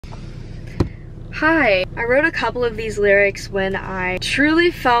Hi, I wrote a couple of these lyrics when I truly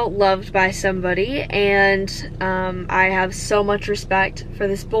felt loved by somebody, and I have so much respect for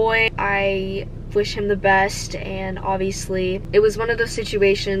this boy. I wish him the best, and obviously it was one of those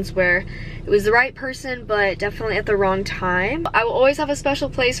situations where it was the right person but definitely at the wrong time. I will always have a special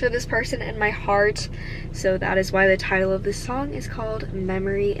place for this person in my heart, so that is why the title of this song is called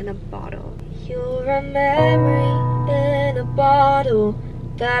Memory in a Bottle. You're a memory in a bottle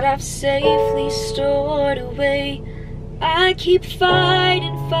that I've safely stored away. I keep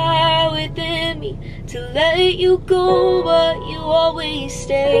fighting fire within me to let you go, but you always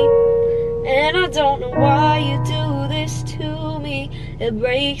stay. And I don't know why you do this to me. It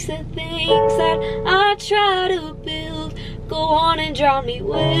breaks the things that I try to build. Go on and drown me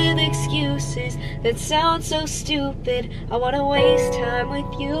with excuses that sound so stupid. I wanna waste time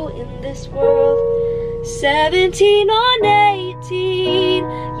with you in this world. 17 on 18,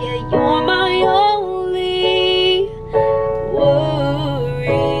 yeah, you're my only worry.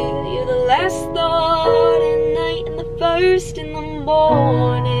 You're the last thought at night and the first in the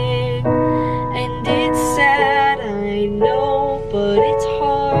morning. And it's sad, I know, but it's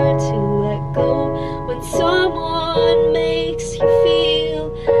hard to let go when someone makes you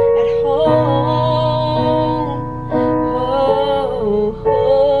feel at home. Oh, oh,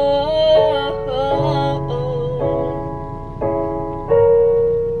 oh, oh.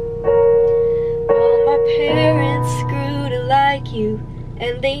 Well, my parents grew to like you,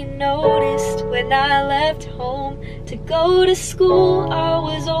 and they noticed when I left home to go to school. I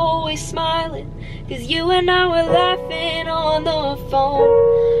was always smiling, 'cause you and I were laughing on the phone.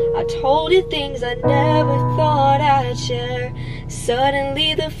 I told you things I never thought I'd share.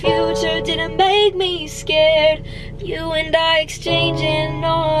 Suddenly the future didn't make me scared. You and I exchanging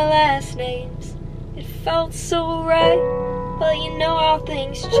our last names. It felt so right, but you know how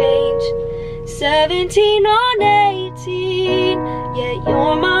things change. 17 on 18, yeah,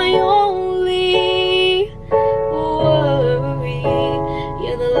 you're my only worry.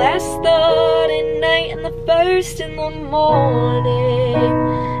 You're the last thought at night and the first in the morning.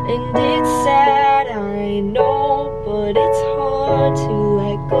 And it's sad, I know, but it's hard to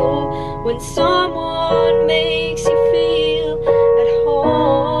let go when someone makes you feel at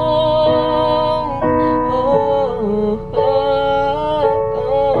home. Oh, oh,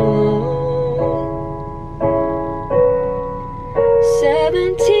 oh.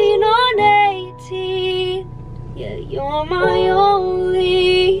 17 on 18, yeah, you're my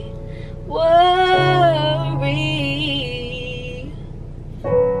only worry.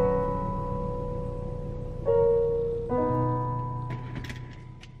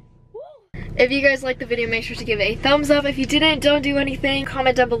 If you guys liked the video, make sure to give it a thumbs up. If you didn't, don't do anything.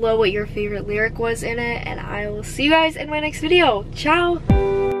 Comment down below what your favorite lyric was in it, and I will see you guys in my next video. Ciao!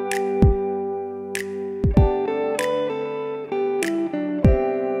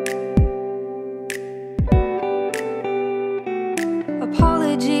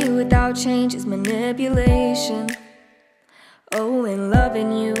 Apology without change is manipulation. Oh, and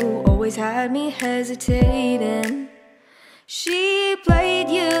loving you always had me hesitating. She played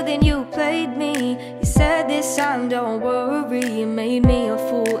you, then you played me. You said this time, don't worry. You made me a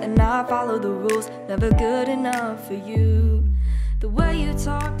fool, and I followed the rules. Never good enough for you. The way you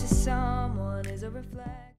talk to someone is a reflection.